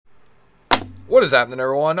What is happening,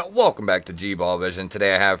 everyone? Welcome back to G-Ball Vision.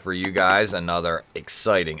 Today I have for you guys another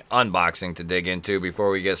exciting unboxing to dig into. Before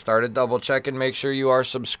we get started, double check and make sure you are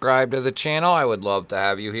subscribed to the channel. I would love to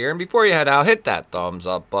have you here. And before you head out, hit that thumbs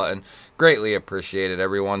up button. Greatly appreciated,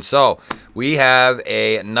 everyone. So we have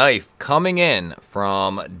a knife coming in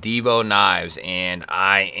from Divo Knives, and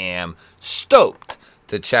I am stoked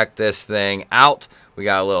to check this thing out. We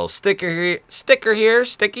got a little sticky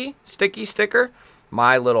sticker.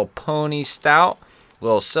 My Little Pony Stout,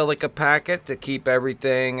 little silica packet to keep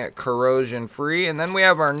everything corrosion free. And then we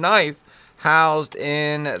have our knife housed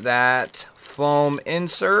in that foam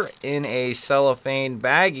insert in a cellophane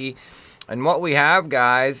baggie. And what we have,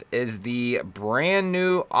 guys, is the brand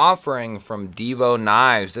new offering from Divo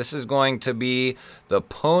Knives. This is going to be the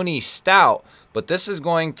Pony Stout, but this is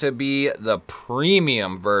going to be the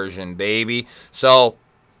premium version, baby. So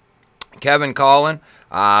Kevin Collin,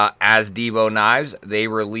 as Divo Knives, they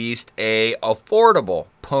released a affordable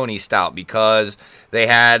Pony Stout because they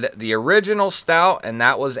had the original Stout, and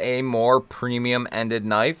that was a more premium ended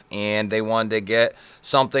knife, and they wanted to get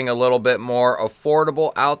something a little bit more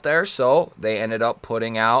affordable out there, so they ended up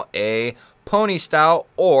putting out a Pony Stout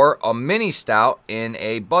or a mini stout in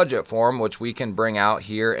a budget form, which we can bring out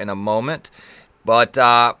here in a moment. But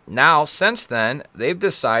now, since then, they've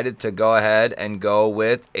decided to go ahead and go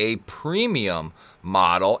with a premium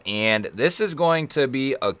model. And this is going to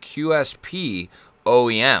be a QSP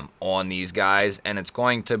OEM on these guys. And it's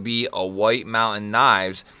going to be a White Mountain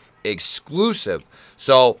Knives exclusive.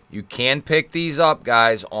 So you can pick these up,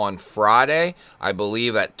 guys, on Friday, I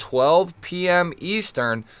believe at 12 p.m.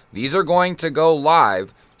 Eastern. These are going to go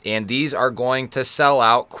live, and these are going to sell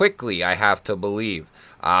out quickly, I have to believe.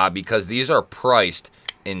 Because these are priced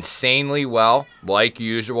insanely well, like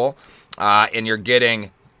usual, and you're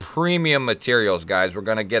getting premium materials, guys. We're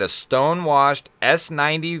going to get a stone-washed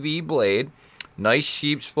S90V blade, nice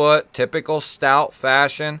sheep's foot, typical stout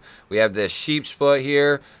fashion. We have this sheep's foot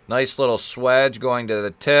here, nice little swedge going to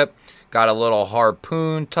the tip. Got a little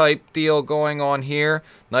harpoon type deal going on here.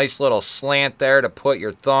 Nice little slant there to put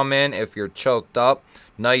your thumb in if you're choked up.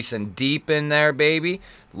 Nice and deep in there, baby.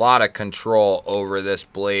 A lot of control over this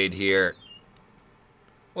blade here.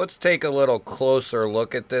 Let's take a little closer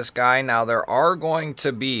look at this guy. Now, there are going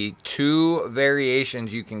to be two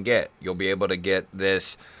variations you can get. You'll be able to get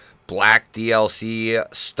this black DLC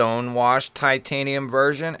stone-washed titanium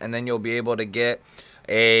version, and then you'll be able to get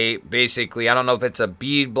basically, I don't know if it's a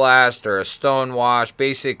bead blast or a stone wash,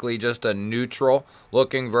 basically just a neutral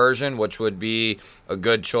looking version, which would be a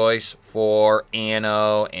good choice for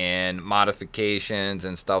anno and modifications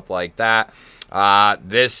and stuff like that.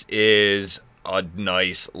 This is a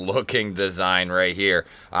nice looking design right here.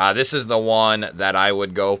 This is the one that I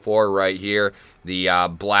would go for right here. The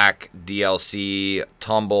black DLC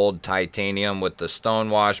tumbled titanium with the stone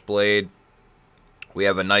wash blade. We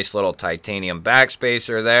have a nice little titanium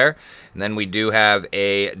backspacer there. And then we do have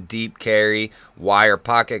a deep carry wire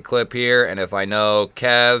pocket clip here. And if I know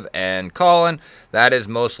Kev and Colin, that is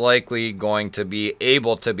most likely going to be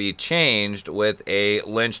able to be changed with a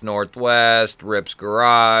Lynch Northwest, Rips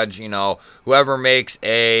Garage, you know, whoever makes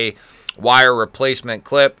a wire replacement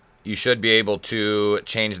clip, you should be able to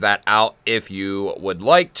change that out if you would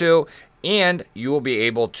like to. And you will be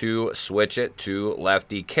able to switch it to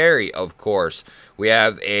lefty carry, of course. We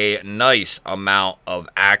have a nice amount of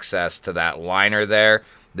access to that liner there.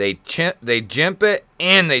 They jimp it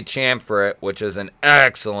and they chamfer it, which is an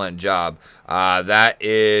excellent job. That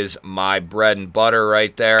is my bread and butter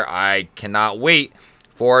right there. I cannot wait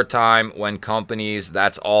for a time when companies,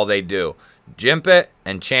 that's all they do. Jimp it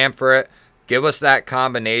and chamfer it. Give us that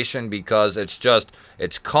combination because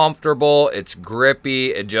it's comfortable, it's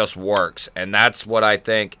grippy, it just works. And that's what I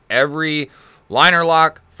think every liner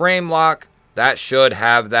lock, frame lock, that should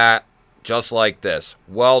have that just like this.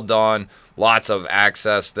 Well done, lots of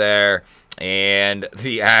access there. And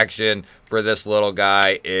the action for this little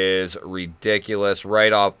guy is ridiculous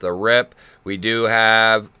right off the rip. We do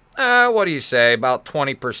have, what do you say, about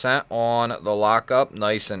 20% on the lockup,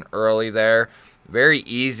 nice and early there. Very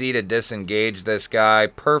easy to disengage this guy,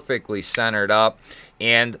 perfectly centered up.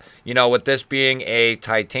 And, you know, with this being a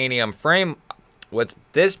titanium frame, with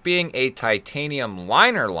this being a titanium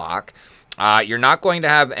liner lock, you're not going to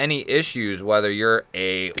have any issues whether you're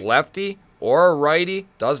a lefty or a righty,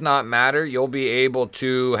 does not matter. You'll be able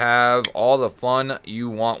to have all the fun you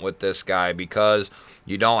want with this guy because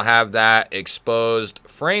you don't have that exposed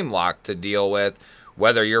frame lock to deal with,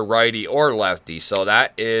 whether you're righty or lefty. So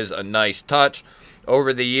that is a nice touch.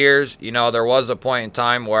 Over the years, you know, there was a point in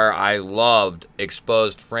time where I loved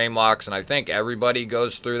exposed frame locks, and I think everybody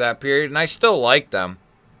goes through that period, and I still like them.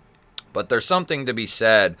 But there's something to be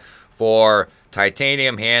said for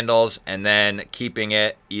titanium handles and then keeping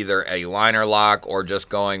it either a liner lock or just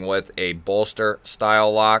going with a bolster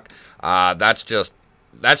style lock. That's just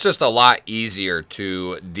a lot easier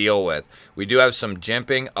to deal with. We do have some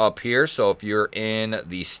jimping up here, so if you're in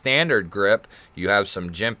the standard grip, you have some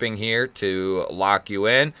jimping here to lock you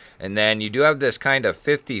in. And then you do have this kind of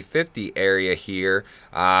 50-50 area here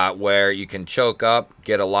where you can choke up,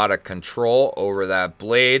 get a lot of control over that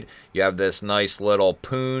blade. You have this nice little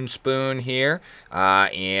poon spoon here,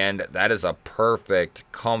 and that is a perfect,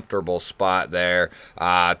 comfortable spot there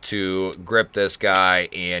to grip this guy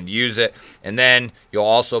and use it. And then you'll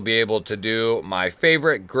also be able to do my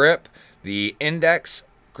favorite grip, the index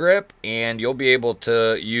grip, and you'll be able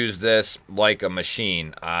to use this like a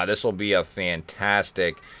machine. This will be a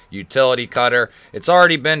fantastic utility cutter. It's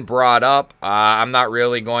already been brought up. I'm not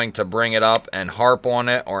really going to bring it up and harp on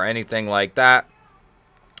it or anything like that.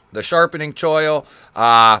 The sharpening choil,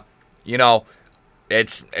 you know,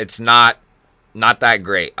 it's not that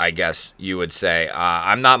great, I guess you would say.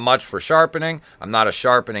 I'm not much for sharpening. I'm not a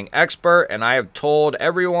sharpening expert, and I have told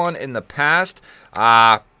everyone in the past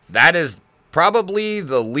that is probably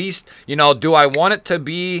the least, you know, do I want it to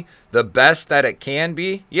be the best that it can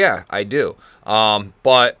be? Yeah, I do.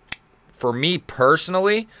 But for me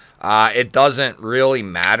personally, it doesn't really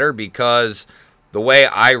matter because the way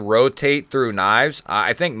I rotate through knives,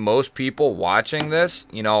 I think most people watching this,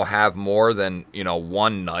 you know, have more than, you know,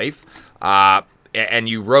 one knife. And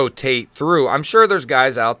you rotate through. I'm sure there's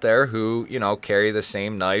guys out there who, you know, carry the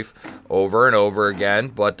same knife over and over again,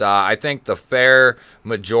 but I think the fair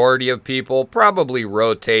majority of people probably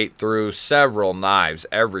rotate through several knives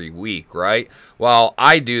every week, right? Well,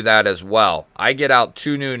 I do that as well. I get out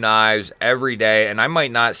 2 new knives every day, and I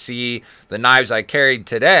might not see the knives I carried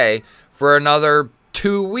today for another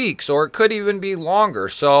 2 weeks, or it could even be longer.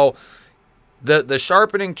 So the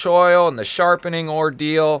sharpening choil and the sharpening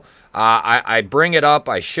ordeal, I bring it up,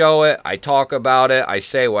 I show it, I talk about it, I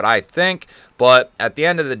say what I think, but at the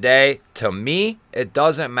end of the day, to me, it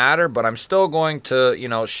doesn't matter, but I'm still going to, you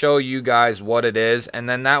know, show you guys what it is, and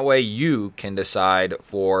then that way you can decide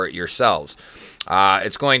for yourselves.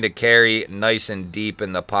 It's going to carry nice and deep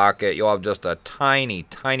in the pocket. You'll have just a tiny,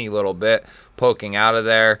 tiny little bit poking out of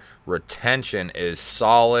there. Retention is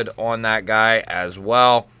solid on that guy as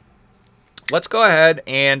well. Let's go ahead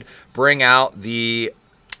and bring out the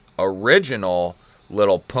original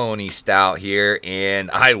little pony stout here,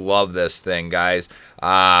 and I love this thing, guys.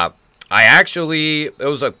 It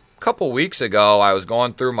was a couple weeks ago, I was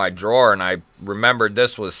going through my drawer and I remembered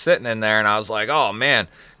this was sitting in there, and I was like, oh man,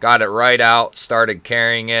 got it right out, started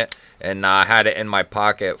carrying it, and had it in my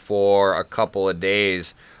pocket for a couple of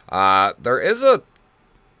days. There is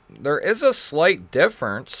a slight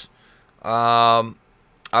difference.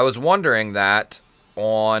 I was wondering that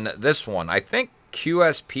on this one. I think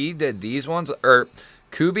QSP did these ones, or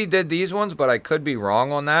Kubi did these ones, but I could be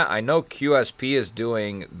wrong on that. I know QSP is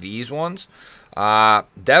doing these ones.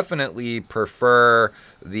 Definitely prefer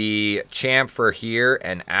the chamfer here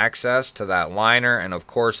and access to that liner, and of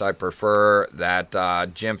course I prefer that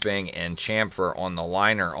jimping and chamfer on the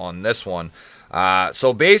liner on this one.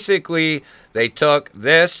 So basically they took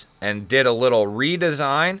this and did a little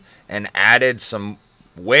redesign and added some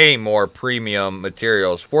way more premium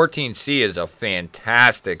materials. 14C is a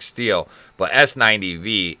fantastic steel, but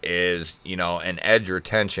S90V is, you know, an edge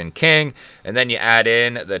retention king. And then you add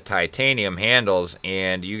in the titanium handles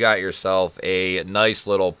and you got yourself a nice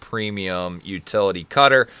little premium utility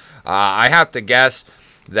cutter. I have to guess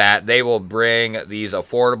that they will bring these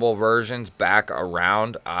affordable versions back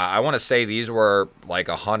around. I want to say these were like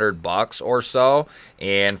 $100 or so,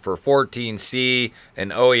 and for 14C,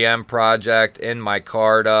 an OEM project in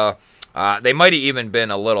micarta, they might have even been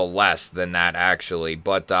a little less than that actually,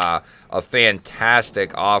 but a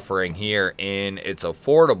fantastic offering here in its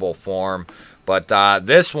affordable form. But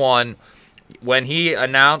this one, when he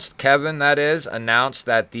announced, Kevin that is, announced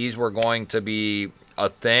that these were going to be a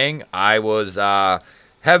thing, I was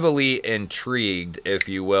heavily intrigued, if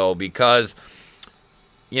you will, because,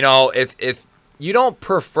 you know, if you don't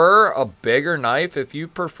prefer a bigger knife, if you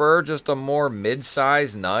prefer just a more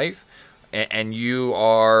mid-sized knife, and you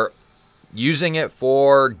are using it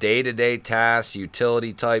for day-to-day tasks,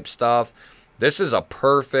 utility type stuff, this is a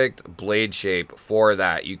perfect blade shape for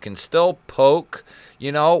that. You can still poke,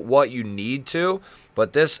 you know, what you need to,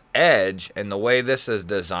 but this edge and the way this is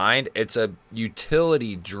designed, it's a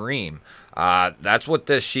utility dream. That's what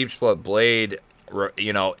this sheep split blade,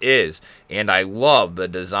 you know, is. And I love the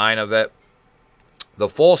design of it. The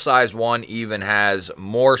full-size one even has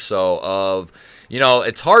more so of, you know,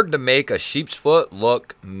 it's hard to make a sheep's foot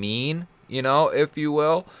look mean, you know, if you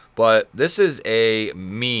will. But this is a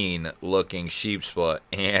mean looking sheep's foot,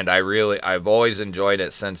 and I've always enjoyed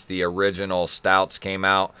it since the original stouts came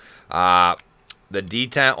out. The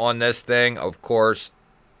detent on this thing, of course,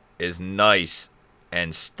 is nice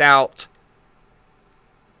and stout.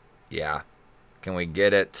 Yeah. Can we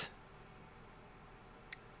get it?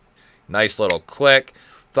 Nice little click.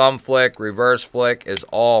 Thumb flick, reverse flick is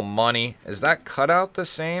all money. Is that cutout the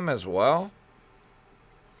same as well?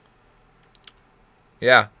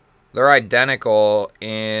 Yeah. They're identical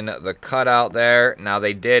in the cutout there. Now,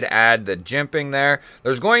 they did add the jimping there.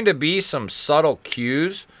 There's going to be some subtle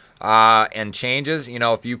cues and changes. You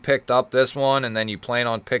know, if you picked up this one and then you plan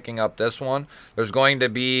on picking up this one, there's going to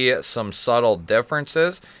be some subtle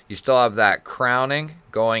differences. You still have that crowning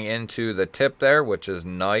going into the tip there, which is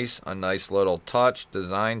nice. A nice little touch,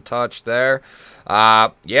 design touch there.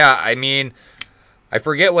 Yeah, I mean, I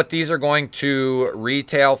forget what these are going to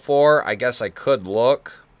retail for. I guess I could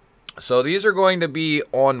look. So these are going to be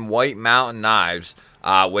on White Mountain Knives,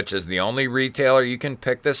 which is the only retailer you can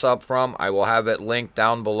pick this up from. I will have it linked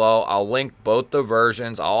down below. I'll link both the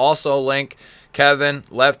versions. I'll also link Kevin,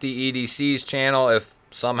 Lefty EDC's channel. If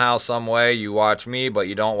somehow, some way you watch me, but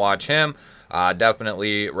you don't watch him,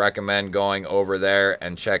 definitely recommend going over there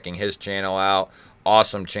and checking his channel out.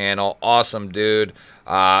 Awesome channel, awesome dude.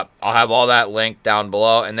 I'll have all that linked down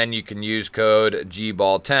below, and then you can use code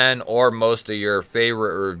GBall10, or most of your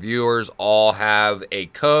favorite reviewers all have a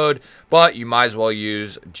code, but you might as well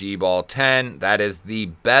use GBall10. That is the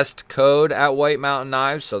best code at White Mountain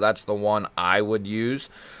Knives, so that's the one I would use.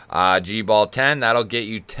 GBall10, that'll get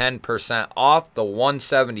you 10% off the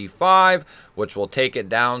 $175, which will take it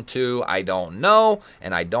down to, I don't know,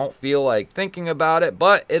 and I don't feel like thinking about it,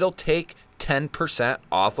 but it'll take 10%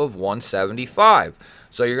 off of $175.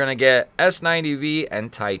 So you're going to get S90V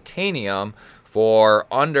and titanium for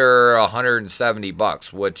under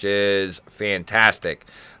 $170, which is fantastic.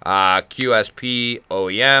 QSP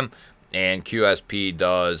OEM, and QSP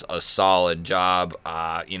does a solid job.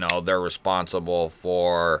 You know, they're responsible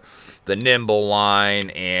for the Nimble line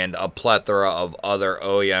and a plethora of other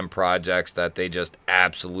OEM projects that they just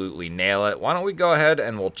absolutely nail it. Why don't we go ahead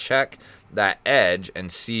and we'll check that edge and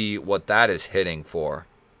see what that is hitting for.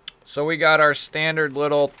 So we got our standard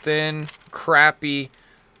little thin, crappy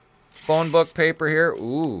phone book paper here.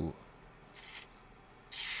 Ooh.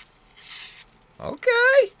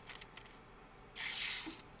 Okay.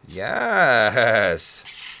 Yes.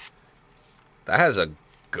 That has a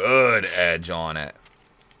good edge on it.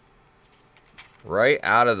 Right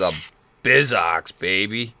out of the bizox,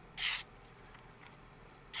 baby.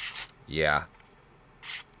 Yeah.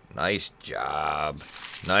 Nice job.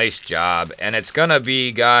 Nice job. And it's going to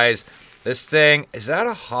be, guys, this thing, is that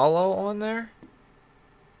a hollow on there?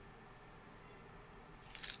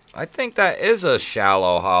 I think that is a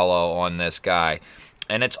shallow hollow on this guy.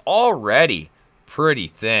 And it's already pretty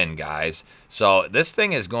thin, guys. So this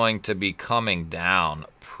thing is going to be coming down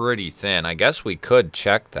pretty thin. I guess we could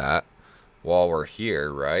check that while we're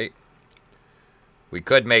here, right? We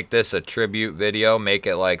could make this a tribute video, make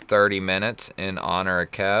it like 30 minutes in honor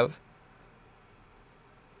of Kev.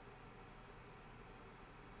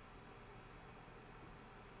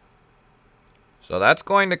 So that's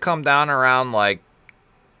going to come down around like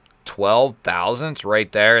 12 thousandths right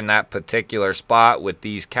there in that particular spot with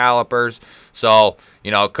these calipers. So,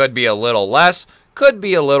 you know, it could be a little less, could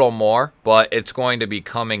be a little more, but it's going to be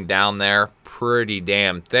coming down there pretty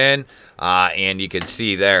damn thin. And you can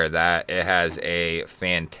see there that it has a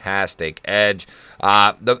fantastic edge.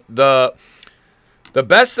 The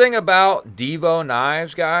best thing about Divo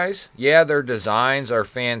Knives, guys, yeah, their designs are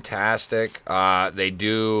fantastic. They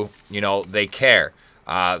do, you know, they care.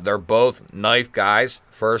 They're both knife guys,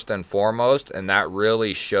 first and foremost, and that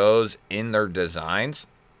really shows in their designs.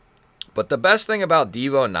 But the best thing about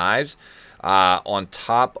Divo Knives, on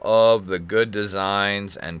top of the good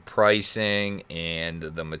designs and pricing and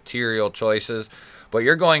the material choices, but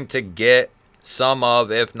you're going to get some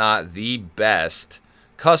of, if not the best,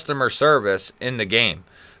 customer service in the game.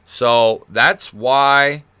 So that's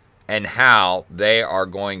why and how they are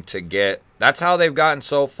going to get, that's how they've gotten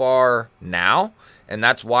so far now, and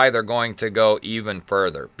that's why they're going to go even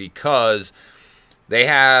further, because they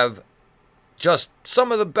have just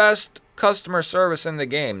some of the best customer service in the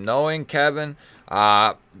game. Knowing Kevin,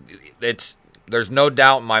 there's no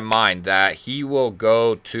doubt in my mind that he will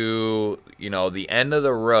go to, you know, the end of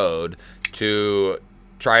the road to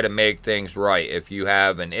try to make things right. If you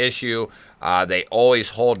have an issue, they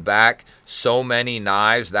always hold back so many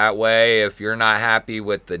knives. That way, if you're not happy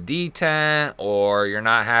with the detent or you're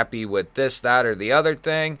not happy with this, that, or the other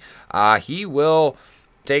thing, he will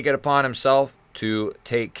take it upon himself to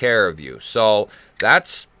take care of you. So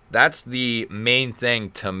that's the main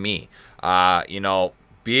thing to me. You know,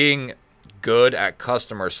 being good at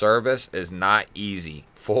customer service is not easy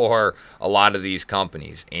for a lot of these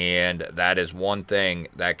companies, and that is one thing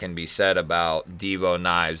that can be said about Divo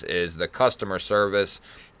Knives, is the customer service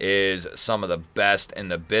is some of the best in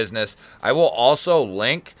the business. I will also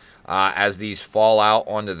link, as these fall out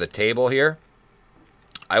onto the table here,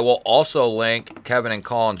 I will also link Kevin and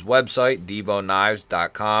Colin's website,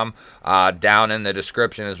 divoknives.com, down in the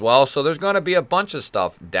description as well. So there's going to be a bunch of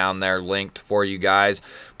stuff down there linked for you guys.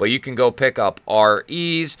 But you can go pick up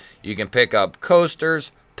REs, you can pick up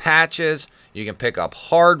coasters, patches, you can pick up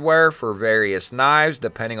hardware for various knives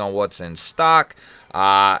depending on what's in stock.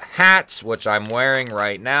 Hats, which I'm wearing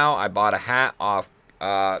right now. I bought a hat off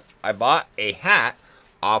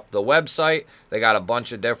off the website. They got a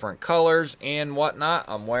bunch of different colors and whatnot.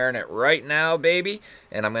 I'm wearing it right now, baby,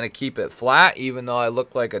 and I'm going to keep it flat even though I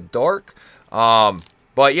look like a dork.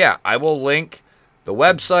 But yeah, I will link the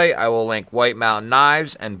website. I will link White Mountain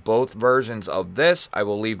Knives and both versions of this. I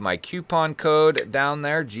will leave my coupon code down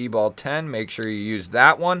there, GBall10. Make sure you use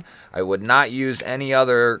that one. I would not use any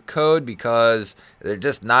other code because they're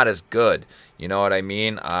just not as good. You know what I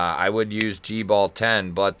mean? I would use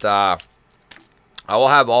GBall10, but I will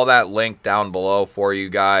have all that linked down below for you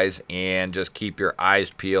guys, and just keep your eyes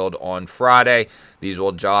peeled on Friday. These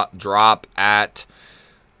will drop at,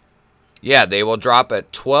 yeah, they will drop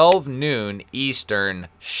at 12 noon Eastern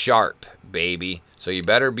sharp, baby. So you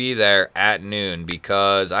better be there at noon,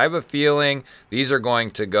 because I have a feeling these are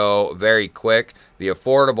going to go very quick. The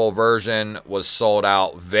affordable version was sold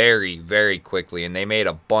out very, very quickly, and they made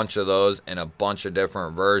a bunch of those in a bunch of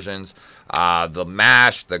different versions. The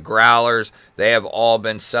mash, the growlers, they have all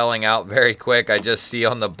been selling out very quick. I just see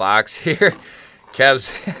on the box here,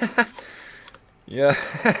 Kev's, yeah,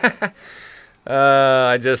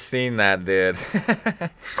 I just seen that, dude.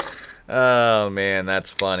 Oh, man,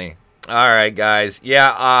 that's funny. All right, guys.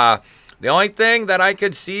 Yeah, the only thing that I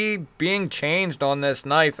could see being changed on this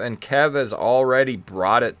knife, and Kev has already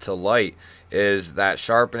brought it to light, is that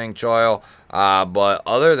sharpening choil. But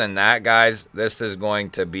other than that, guys, this is going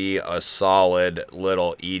to be a solid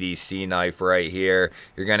little EDC knife right here.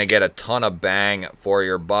 You're going to get a ton of bang for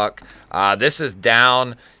your buck. This is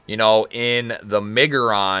down, you know, in the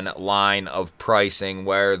Migron line of pricing,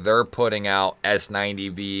 where they're putting out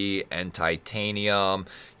S90V and titanium,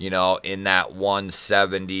 you know, in that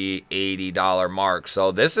 $170, $80 mark.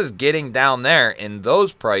 So this is getting down there in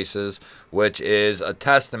those prices, which is a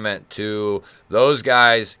testament to those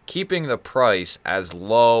guys keeping the price as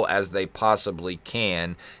low as they possibly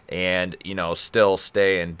can, and, you know, still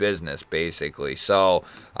stay in business, basically. So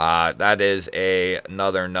that is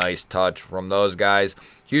another nice touch from those guys.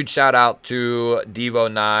 Huge shout out to Divo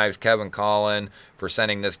Knives, Kevin Colin, for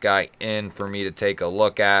sending this guy in for me to take a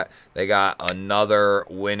look at. They got another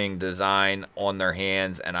winning design on their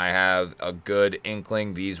hands, and I have a good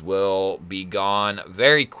inkling these will be gone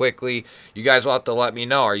very quickly. You guys will have to let me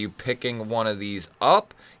know, are you picking one of these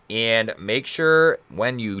up? And make sure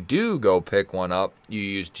when you do go pick one up, you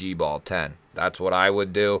use GBall10. That's what I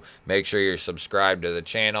would do. Make sure you're subscribed to the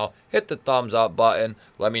channel. Hit the thumbs up button.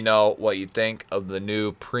 Let me know what you think of the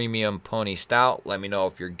new premium pony stout. Let me know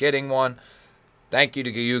if you're getting one. Thank you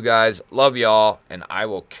to you guys. Love y'all, and I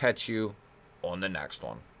will catch you on the next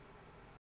one.